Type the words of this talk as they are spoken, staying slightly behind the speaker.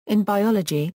In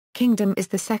biology, kingdom is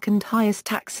the second highest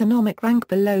taxonomic rank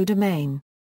below domain.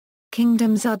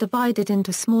 Kingdoms are divided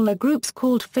into smaller groups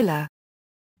called phyla.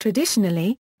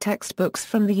 Traditionally, textbooks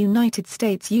from the United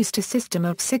States used a system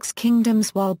of 6 kingdoms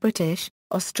while British,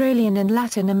 Australian and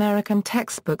Latin American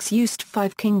textbooks used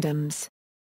 5 kingdoms.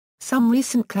 Some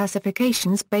recent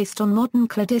classifications based on modern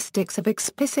cladistics have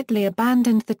explicitly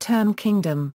abandoned the term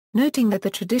kingdom, noting that the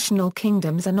traditional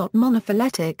kingdoms are not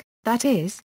monophyletic, that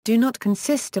is, do not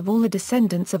consist of all the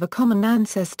descendants of a common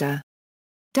ancestor.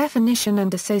 Definition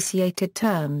and associated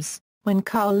terms. When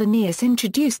Carl Linnaeus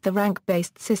introduced the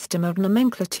rank-based system of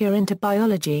nomenclature into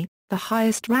biology, the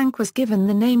highest rank was given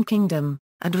the name kingdom,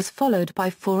 and was followed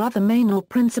by 4 other main or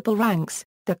principal ranks,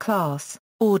 the class,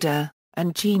 order,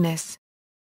 and genus.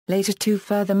 Later 2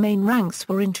 further main ranks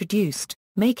were introduced,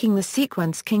 making the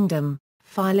sequence kingdom,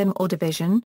 phylum or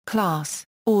division, class,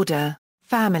 order,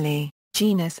 family,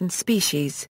 genus and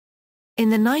species. In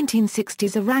the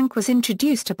 1960s a rank was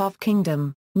introduced above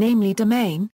kingdom, namely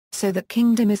domain, so that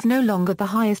kingdom is no longer the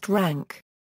highest rank.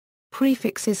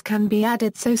 Prefixes can be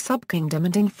added so subkingdom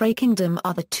and infrakingdom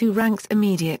are the 2 ranks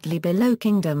immediately below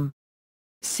kingdom.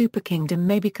 Superkingdom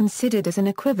may be considered as an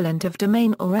equivalent of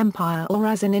domain or empire or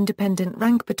as an independent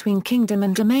rank between kingdom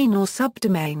and domain or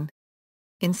subdomain.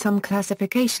 In some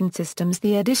classification systems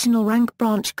the additional rank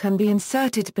branch can be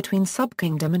inserted between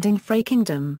subkingdom and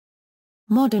infrakingdom.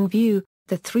 Modern view,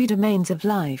 the 3 domains of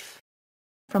life.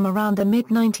 From around the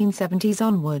mid-1970s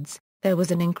onwards, there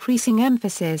was an increasing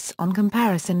emphasis on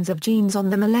comparisons of genes on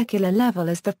the molecular level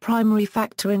as the primary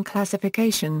factor in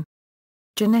classification.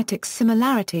 Genetic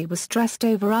similarity was stressed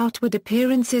over outward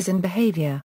appearances and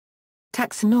behavior.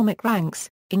 Taxonomic ranks,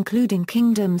 including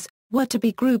kingdoms, were to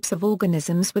be groups of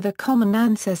organisms with a common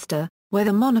ancestor,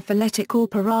 whether monophyletic or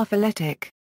paraphyletic.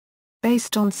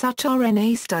 Based on such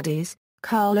RNA studies,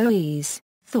 Carl Oeys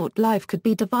thought life could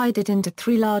be divided into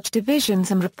 3 large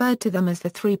divisions and referred to them as the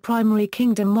 3 primary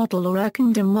kingdom model or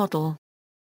kingdom model.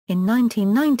 In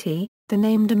 1990, the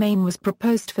name domain was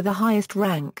proposed for the highest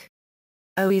rank.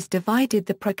 Oeys divided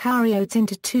the prokaryotes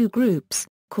into 2 groups,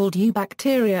 called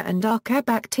eubacteria and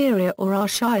archaebacteria or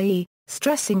Archaea,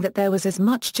 stressing that there was as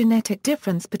much genetic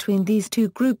difference between these 2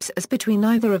 groups as between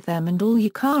either of them and all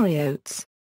eukaryotes.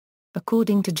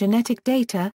 According to genetic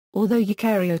data, although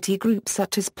eukaryote groups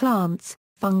such as plants,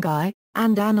 fungi,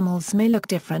 and animals may look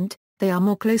different, they are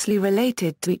more closely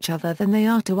related to each other than they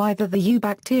are to either the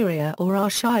eubacteria or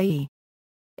Archaea.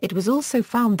 It was also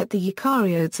found that the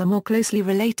eukaryotes are more closely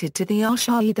related to the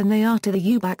Archaea than they are to the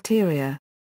eubacteria.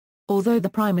 Although the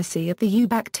primacy of the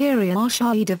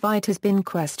eubacteria-Archaea divide has been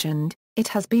questioned, it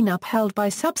has been upheld by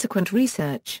subsequent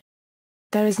research.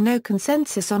 There is no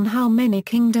consensus on how many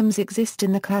kingdoms exist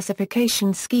in the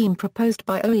classification scheme proposed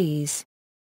by Oeys.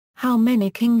 How many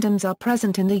kingdoms are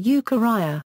present in the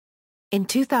eukarya? In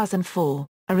 2004,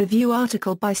 a review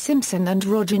article by Simpson and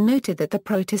Roger noted that the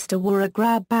Protista were a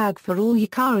grab bag for all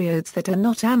eukaryotes that are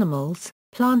not animals,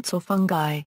 plants or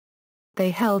fungi.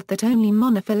 They held that only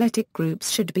monophyletic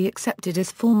groups should be accepted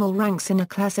as formal ranks in a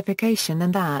classification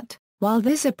and that, while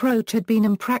this approach had been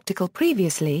impractical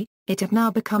previously, it had now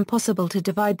become possible to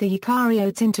divide the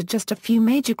eukaryotes into just a few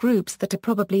major groups that are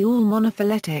probably all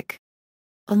monophyletic.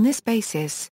 On this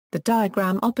basis, the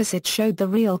diagram opposite showed the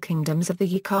real kingdoms of the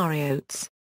eukaryotes.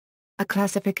 A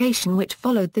classification which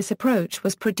followed this approach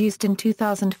was produced in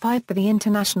 2005 for the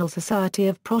International Society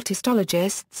of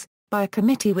Protistologists, by a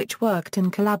committee which worked in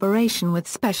collaboration with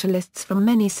specialists from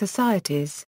many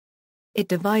societies. It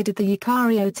divided the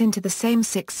eukaryotes into the same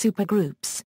 6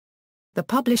 supergroups. The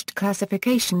published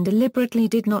classification deliberately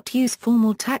did not use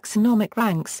formal taxonomic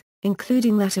ranks,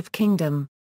 including that of kingdom.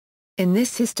 In this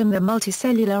system the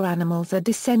multicellular animals are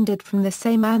descended from the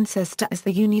same ancestor as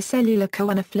the unicellular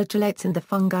choanoflagellates and the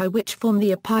fungi which form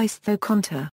the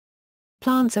opisthokonta.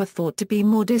 Plants are thought to be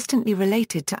more distantly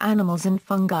related to animals and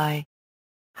fungi.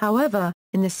 However,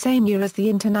 in the same year as the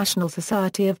International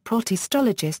Society of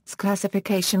Protistologists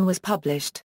classification was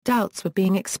published, doubts were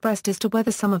being expressed as to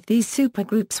whether some of these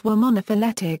supergroups were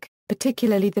monophyletic,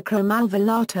 particularly the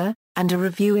chromalvolata, and a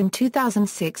review in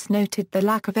 2006 noted the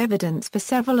lack of evidence for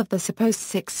several of the supposed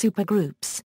 6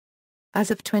 supergroups.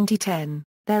 As of 2010,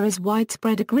 there is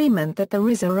widespread agreement that the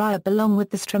Rhizoria belong with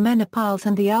the Stramenophiles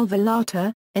and the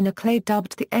Alvolata, in a clade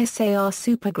dubbed the SAR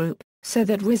supergroup, so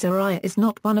that Rhizoria is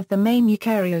not one of the main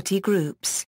eukaryote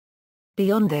groups.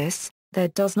 Beyond this, there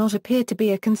does not appear to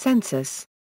be a consensus.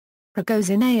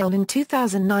 Ragozin et al. In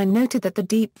 2009 noted that the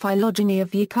deep phylogeny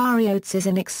of eukaryotes is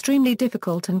an extremely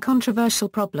difficult and controversial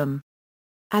problem.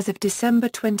 As of December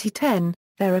 2010,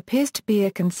 there appears to be a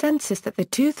consensus that the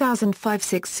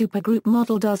 2005-6 supergroup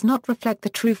model does not reflect the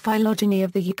true phylogeny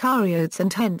of the eukaryotes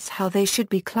and hence how they should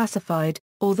be classified,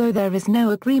 although there is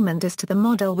no agreement as to the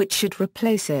model which should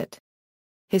replace it.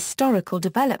 Historical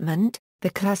development. The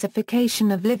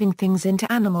classification of living things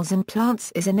into animals and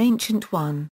plants is an ancient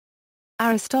one.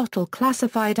 Aristotle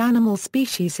classified animal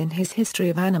species in his History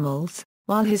of Animals,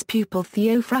 while his pupil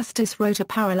Theophrastus wrote a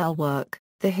parallel work,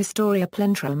 the Historia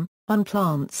Plantrum, on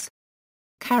plants.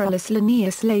 Carolus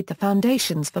Linnaeus laid the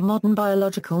foundations for modern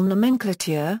biological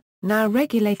nomenclature, now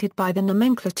regulated by the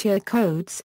nomenclature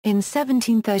codes, in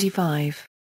 1735.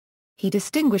 He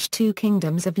distinguished two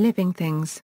kingdoms of living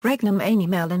things, regnum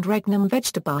animale and regnum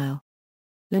vegetabile.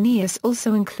 Linnaeus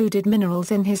also included minerals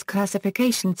in his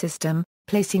classification system,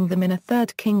 placing them in a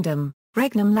third kingdom,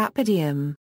 regnum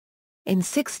lapidum. In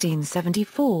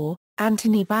 1674,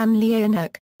 Antony van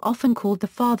Leeuwenhoek, often called the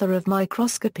father of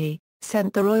microscopy,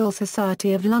 sent the Royal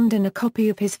Society of London a copy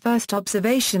of his first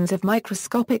observations of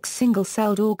microscopic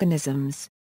single-celled organisms.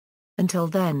 Until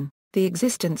then, the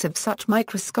existence of such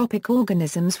microscopic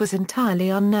organisms was entirely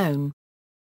unknown.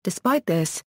 Despite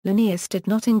this, Linnaeus did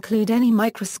not include any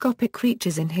microscopic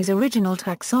creatures in his original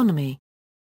taxonomy.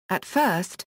 At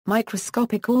first,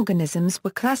 microscopic organisms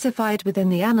were classified within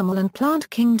the animal and plant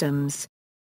kingdoms.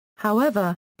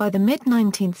 However, by the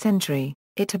mid-19th century,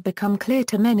 it had become clear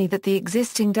to many that the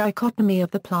existing dichotomy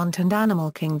of the plant and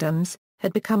animal kingdoms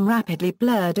had become rapidly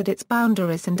blurred at its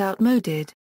boundaries and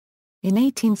outmoded. In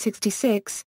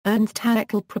 1866, Ernst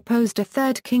Haeckel proposed a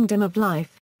third kingdom of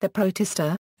life, the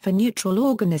Protista, for neutral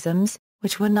organisms,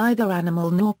 which were neither animal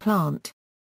nor plant.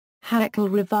 Haeckel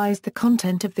revised the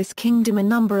content of this kingdom a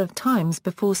number of times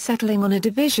before settling on a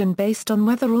division based on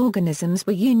whether organisms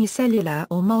were unicellular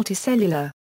or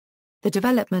multicellular. The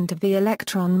development of the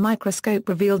electron microscope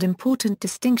revealed important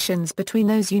distinctions between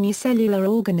those unicellular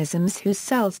organisms whose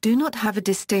cells do not have a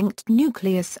distinct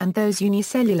nucleus and those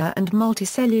unicellular and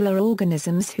multicellular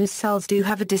organisms whose cells do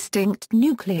have a distinct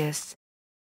nucleus.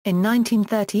 In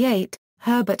 1938,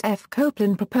 Herbert F.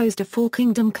 Copeland proposed a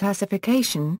four-kingdom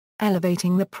classification,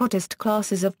 elevating the protist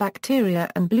classes of bacteria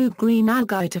and blue-green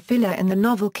algae to phyla in the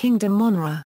novel kingdom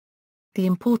Monera. The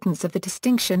importance of the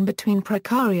distinction between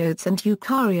prokaryotes and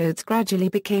eukaryotes gradually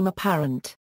became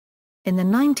apparent. In the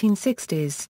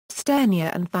 1960s, Sternier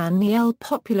and Van Niel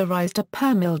popularized a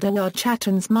Permilde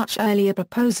Chatton's much earlier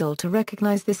proposal to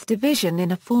recognize this division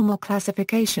in a formal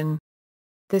classification.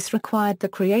 This required the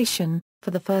creation,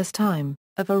 for the first time,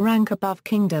 of a rank above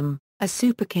kingdom, a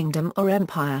superkingdom or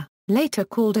empire, later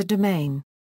called a domain.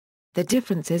 The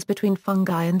differences between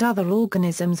fungi and other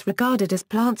organisms regarded as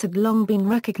plants had long been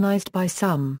recognized by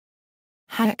some.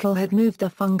 Haeckel had moved the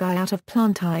fungi out of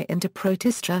Plantae into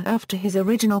Protista after his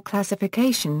original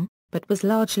classification, but was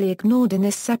largely ignored in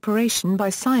this separation by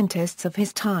scientists of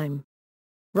his time.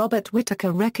 Robert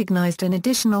Whittaker recognized an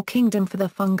additional kingdom for the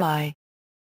fungi.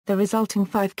 The resulting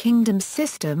five-kingdom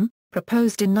system,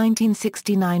 proposed in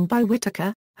 1969 by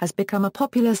Whittaker, has become a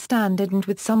popular standard and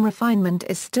with some refinement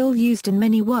is still used in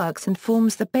many works and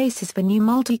forms the basis for new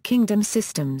multi-kingdom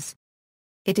systems.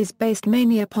 It is based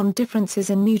mainly upon differences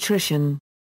in nutrition.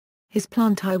 His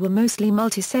Plantae were mostly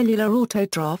multicellular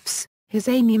autotrophs, his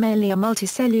Animalia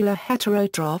multicellular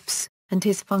heterotrophs, and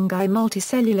his fungi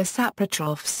multicellular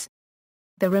saprotrophs.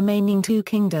 The remaining two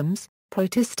kingdoms,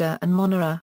 Protista and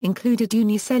Monera, included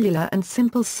unicellular and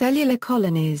simple cellular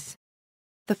colonies.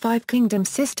 The five-kingdom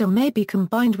system may be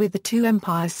combined with the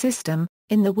two-empire system.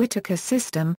 In the Whittaker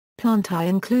system, Plantae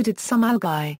included some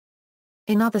algae.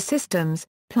 In other systems,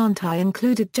 Plantae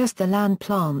included just the land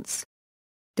plants.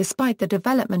 Despite the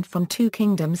development from two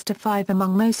kingdoms to five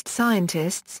among most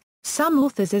scientists, some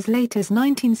authors as late as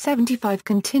 1975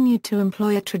 continued to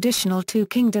employ a traditional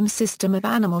two-kingdom system of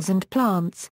animals and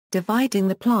plants, dividing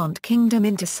the plant kingdom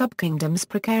into subkingdoms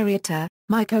Prokaryota,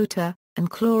 Mycota, and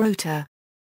Chlorota.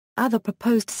 Other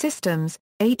proposed systems,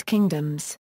 8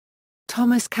 kingdoms.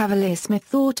 Thomas Cavalier Smith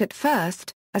thought at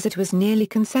first, as it was nearly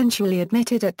consensually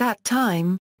admitted at that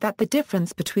time, that the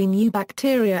difference between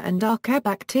eubacteria and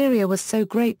archaebacteria was so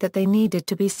great that they needed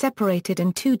to be separated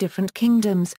in two different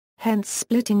kingdoms, hence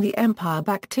splitting the empire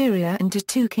bacteria into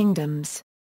two kingdoms.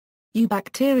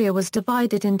 Eubacteria was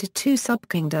divided into two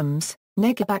subkingdoms,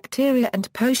 Negabacteria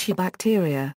and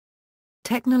Proteobacteria.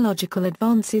 Technological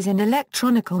advances in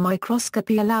electronical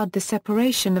microscopy allowed the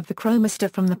separation of the chromasta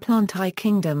from the Plantae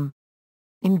kingdom.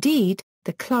 Indeed,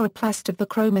 the chloroplast of the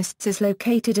chromasts is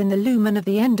located in the lumen of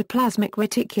the endoplasmic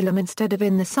reticulum instead of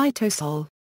in the cytosol.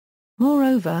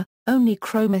 Moreover, only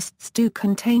chromasts do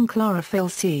contain chlorophyll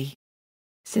C.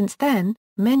 Since then,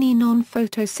 many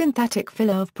non-photosynthetic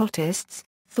phyla of protists,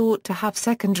 thought to have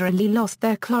secondarily lost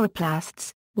their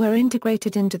chloroplasts, were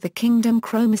integrated into the kingdom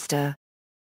Protista.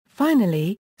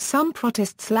 Finally, some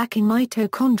protists lacking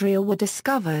mitochondria were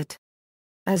discovered.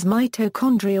 As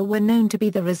mitochondria were known to be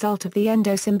the result of the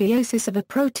endosymbiosis of a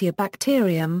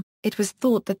proteobacterium, it was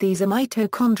thought that these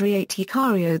amitochondriate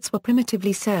eukaryotes were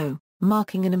primitively so,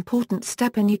 marking an important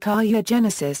step in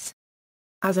eukaryogenesis.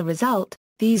 As a result,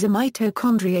 these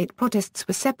amitochondriate protists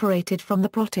were separated from the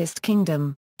protist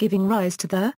kingdom, giving rise to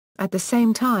the, at the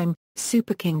same time,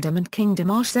 superkingdom and kingdom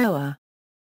Archaea.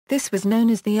 This was known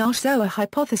as the Archaea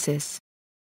hypothesis.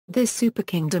 This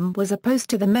superkingdom was opposed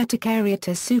to the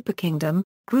Metakaryote superkingdom,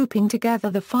 grouping together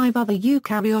the 5 other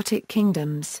eukaryotic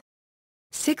kingdoms.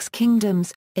 6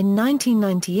 kingdoms. In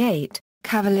 1998,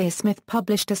 Cavalier-Smith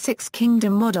published a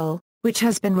 6-kingdom model, which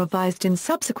has been revised in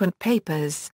subsequent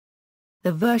papers.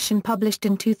 The version published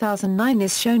in 2009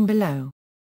 is shown below.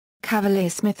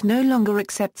 Cavalier-Smith no longer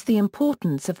accepts the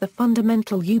importance of the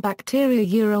fundamental eubacteria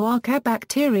Archaea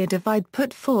bacteria divide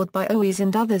put forward by Oes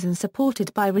and others and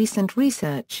supported by recent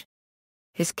research.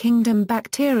 His kingdom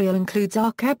bacterial includes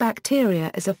Archaea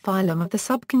bacteria as a phylum of the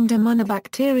subkingdom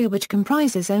Monobacteria, which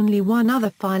comprises only one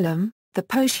other phylum, the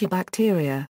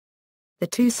Proteobacteria. The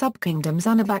 2 subkingdoms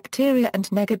Unibacteria and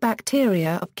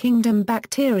Negabacteria of kingdom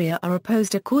bacteria are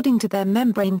opposed according to their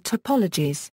membrane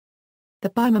topologies. The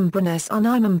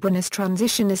bimembranous-unimembranous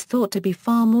transition is thought to be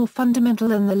far more fundamental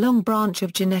than the long branch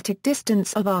of genetic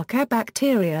distance of Archaea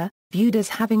bacteria, viewed as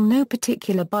having no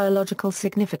particular biological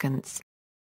significance.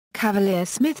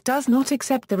 Cavalier-Smith does not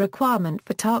accept the requirement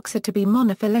for taxa to be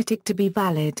monophyletic to be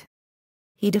valid.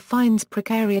 He defines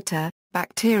Prokaryota,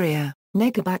 bacteria,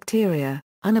 Negabacteria,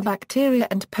 Unibacteria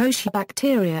and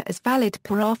Proteobacteria as valid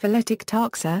paraphyletic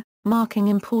taxa, marking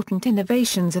important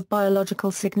innovations of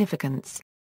biological significance.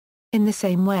 In the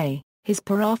same way, his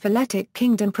paraphyletic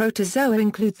kingdom Protozoa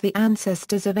includes the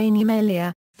ancestors of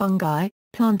Animalia, Fungi,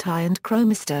 Plantae and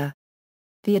Protista.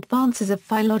 The advances of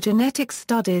phylogenetic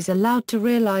studies allowed to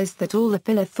realize that all the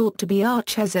phyla thought to be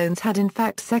archaeozoans had in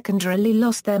fact secondarily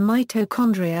lost their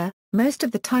mitochondria, most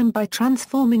of the time by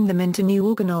transforming them into new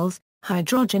organelles,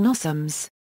 hydrogenosome.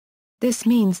 This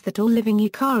means that all living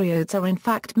eukaryotes are in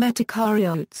fact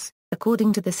metakaryotes,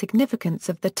 according to the significance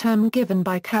of the term given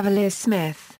by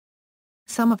Cavalier-Smith.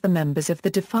 Some of the members of the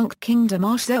defunct kingdom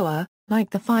Archaea, like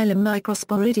the phylum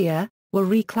Microsporidia, were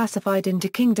reclassified into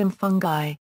kingdom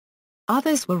Fungi.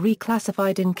 Others were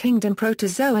reclassified in kingdom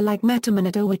Protozoa like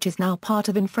Metamonida, which is now part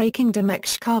of infrakingdom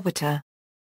Excavata.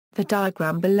 The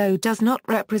diagram below does not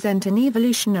represent an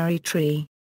evolutionary tree.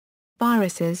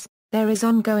 Viruses. There is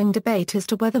ongoing debate as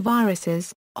to whether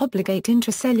viruses, obligate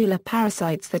intracellular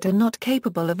parasites that are not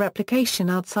capable of replication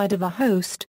outside of a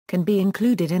host, can be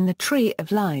included in the tree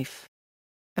of life.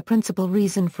 A principal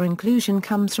reason for inclusion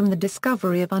comes from the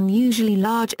discovery of unusually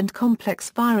large and complex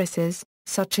viruses,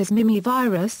 such as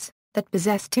mimivirus, that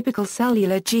possess typical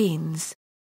cellular genes.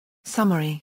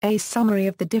 Summary. A summary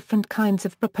of the different kinds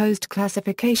of proposed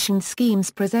classification schemes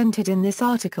presented in this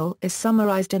article is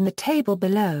summarized in the table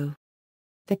below.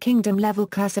 The kingdom-level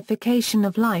classification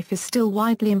of life is still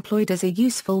widely employed as a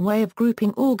useful way of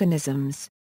grouping organisms.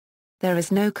 There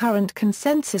is no current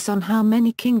consensus on how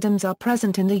many kingdoms are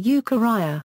present in the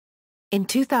eukarya. In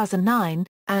 2009,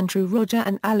 Andrew Roger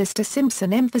and Alistair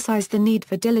Simpson emphasized the need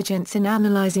for diligence in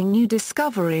analyzing new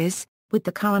discoveries. With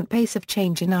the current pace of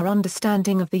change in our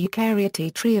understanding of the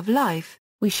eukaryote tree of life,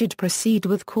 we should proceed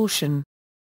with caution.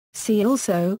 See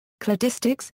also,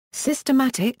 cladistics,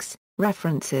 systematics,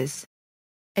 references.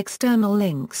 External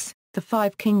links, the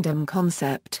 5-kingdom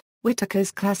concept,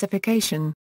 Whitaker's classification,